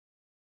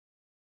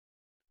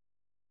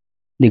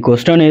The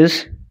question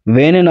is,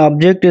 when an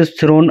object is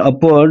thrown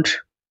upward,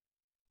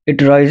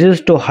 it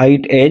rises to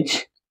height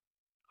h.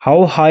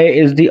 How high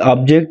is the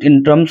object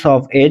in terms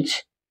of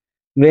h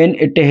when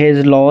it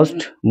has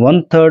lost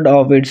one-third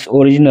of its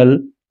original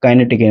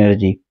kinetic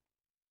energy?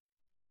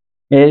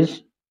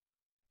 Is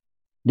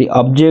the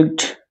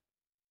object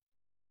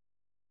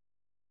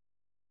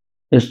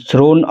is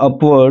thrown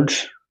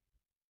upwards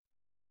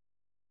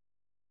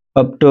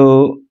up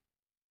to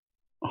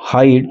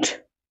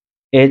height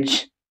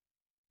h.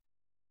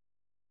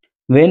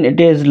 When it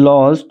has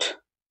lost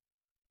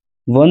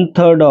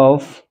one-third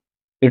of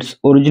its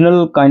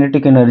original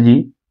kinetic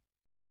energy,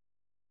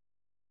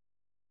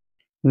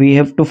 we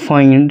have to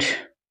find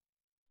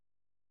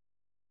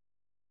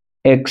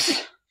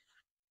x,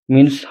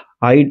 means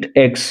height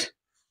x.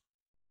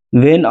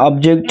 When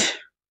object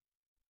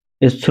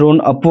is thrown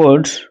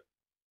upwards,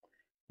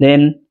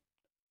 then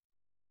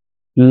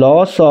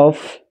loss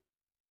of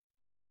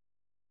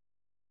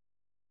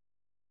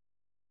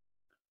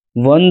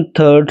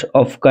one-third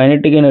of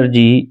kinetic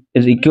energy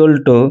is equal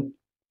to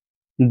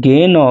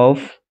gain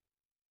of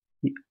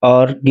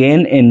or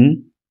gain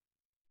in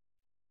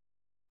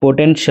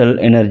potential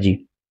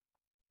energy.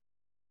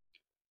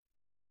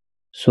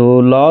 So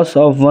loss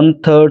of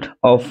one-third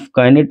of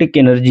kinetic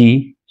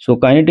energy. So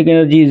kinetic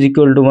energy is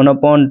equal to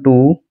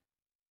 1/2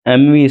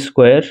 mv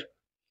square,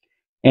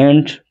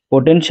 and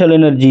potential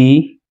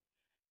energy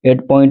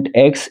at point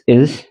x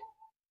is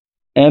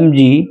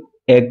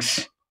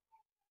mgx.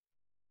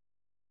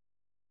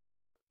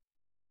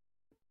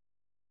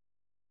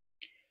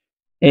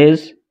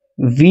 Is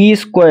v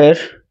square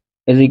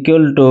is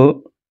equal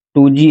to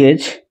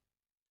 2gh.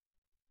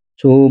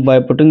 So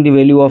by putting the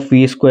value of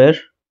v square,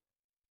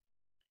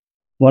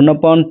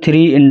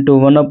 1/3 into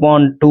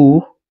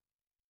 1/2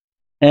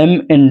 m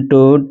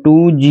into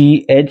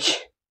 2gh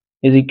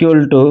is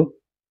equal to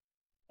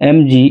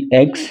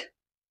mgx.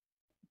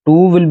 2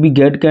 will be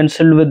get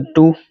cancelled with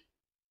 2.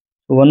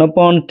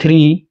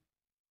 1/3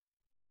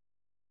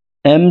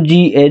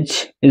 mgh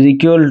is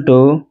equal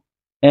to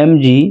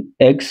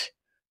mgx.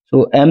 So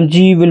mg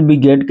will be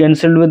get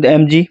cancelled with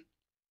mg.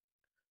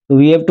 So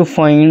we have to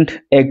find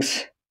x.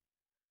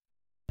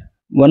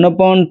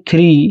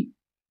 1/3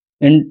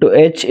 into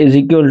h is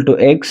equal to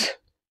x,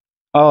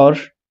 or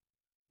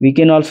we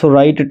can also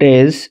write it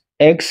as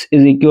x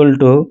is equal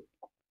to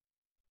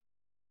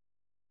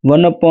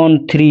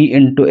 1/3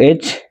 into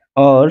h,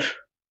 or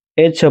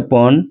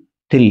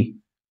h/3.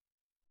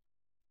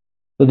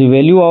 So the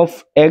value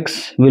of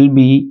x will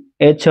be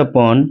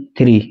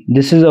h/3.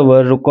 This is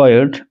our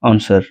required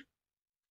answer.